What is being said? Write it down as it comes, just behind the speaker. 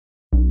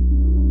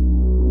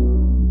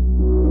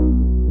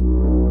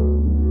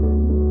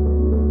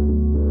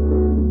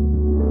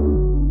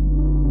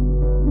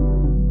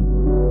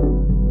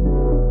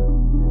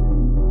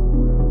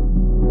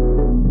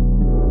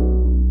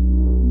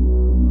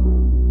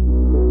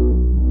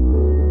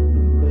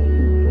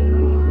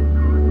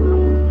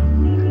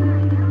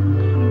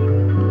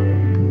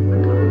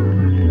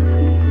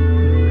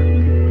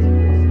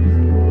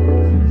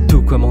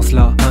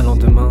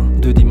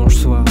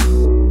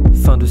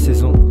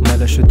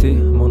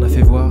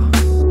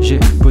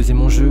poser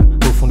mon jeu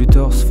au fond du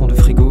torse, fond de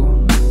frigo.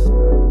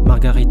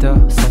 Margarita,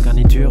 sans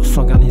garniture,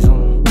 sans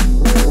garnison.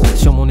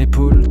 Sur mon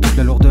épaule, toute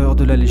la lourdeur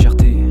de la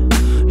légèreté.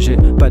 J'ai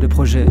pas de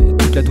projet,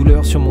 toute la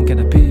douleur sur mon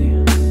canapé.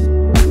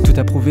 Tout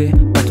à prouver,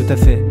 pas tout à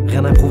fait,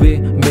 rien à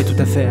prouver, mais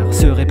tout à faire.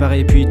 Se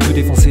réparer puis tout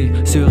défoncer,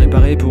 se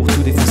réparer pour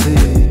tout défoncer.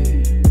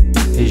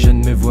 Et je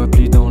ne me vois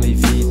plus dans les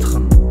vitres,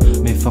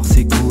 mes forces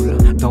s'écoulent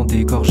dans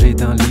des gorgées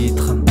d'un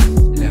litre.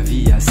 La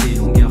vie a ses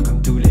longueurs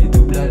comme tous les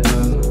doubles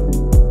albums,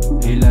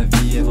 et la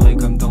vie est vraie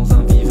comme dans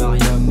un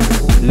vivarium.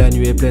 La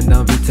nuit est pleine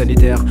d'un vide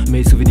sanitaire,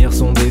 mes souvenirs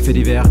sont des faits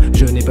divers.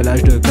 Je n'ai pas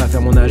l'âge de pas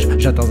faire mon âge,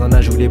 j'atteins un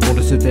âge où il est bon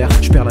de se taire.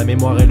 Je perds la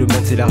mémoire et le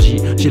monde s'élargit,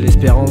 j'ai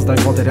l'espérance d'un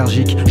grand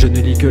allergique. Je ne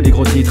lis que les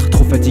gros titres,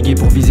 trop fatigué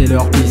pour viser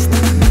leur piste.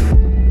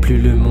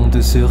 Plus le monde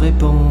se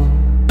répand,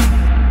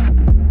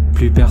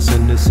 plus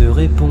personne ne se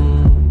répond.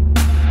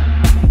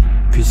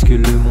 Puisque le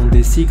monde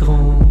est si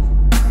grand,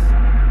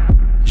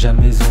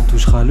 jamais on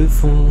touchera le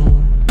fond.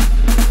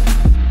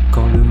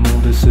 Quand le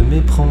monde se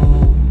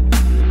méprend,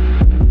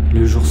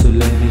 le jour se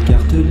lève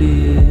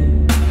écartelé.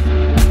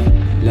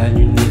 La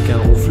nuit n'est qu'un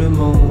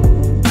ronflement.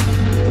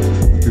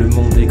 Le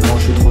monde est grand,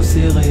 je suis trop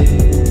serré.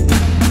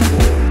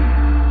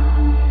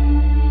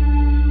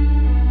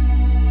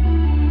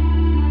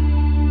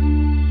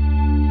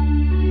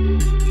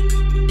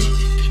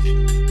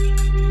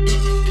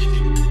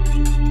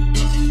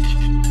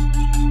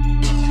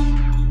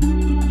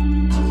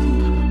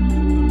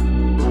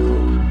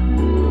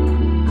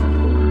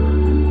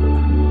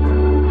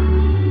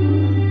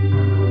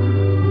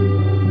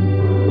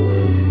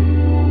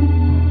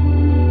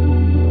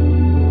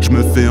 Je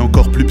me fais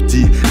encore plus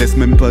petit, laisse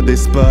même pas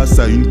d'espace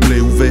à une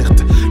plaie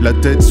ouverte. La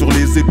tête sur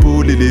les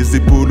épaules et les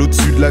épaules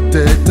au-dessus de la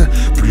tête.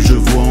 Plus je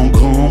vois en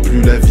grand,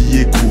 plus la vie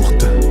est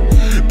courte.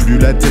 Plus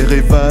la terre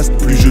est vaste,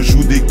 plus je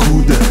joue des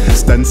coudes.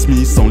 Stan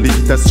Smith en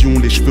lévitation,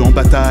 les cheveux en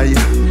bataille.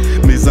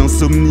 Mes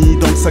insomnies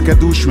dans le sac à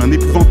dos, je suis un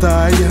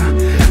épouvantail.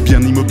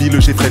 Bien immobile,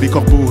 j'effraie les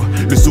corbeaux.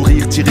 Le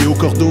sourire tiré au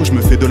cordeau, je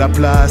me fais de la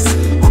place.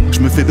 Je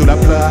me fais de la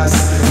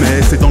place,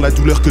 mais c'est dans la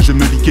douleur que je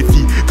me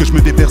liquéfie, que je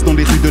me déverse dans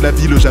les rues de la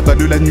ville.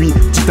 J'avale la nuit,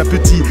 petit à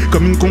petit,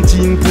 comme une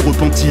comptine pour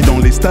repentir dans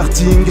les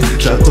startings.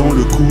 J'attends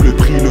le coup, le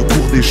prix, le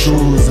cours des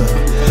choses,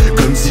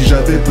 comme si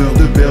j'avais peur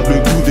de perdre le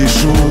goût des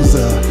choses.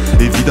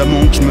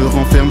 Évidemment que je me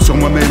renferme sur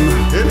moi-même,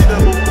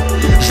 évidemment,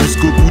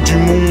 jusqu'au bout du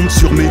monde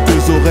sur mes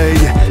deux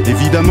oreilles.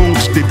 Évidemment que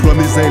je déploie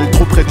mes ailes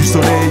trop près du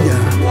soleil.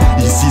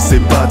 Ici c'est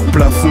Bas de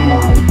Plafond.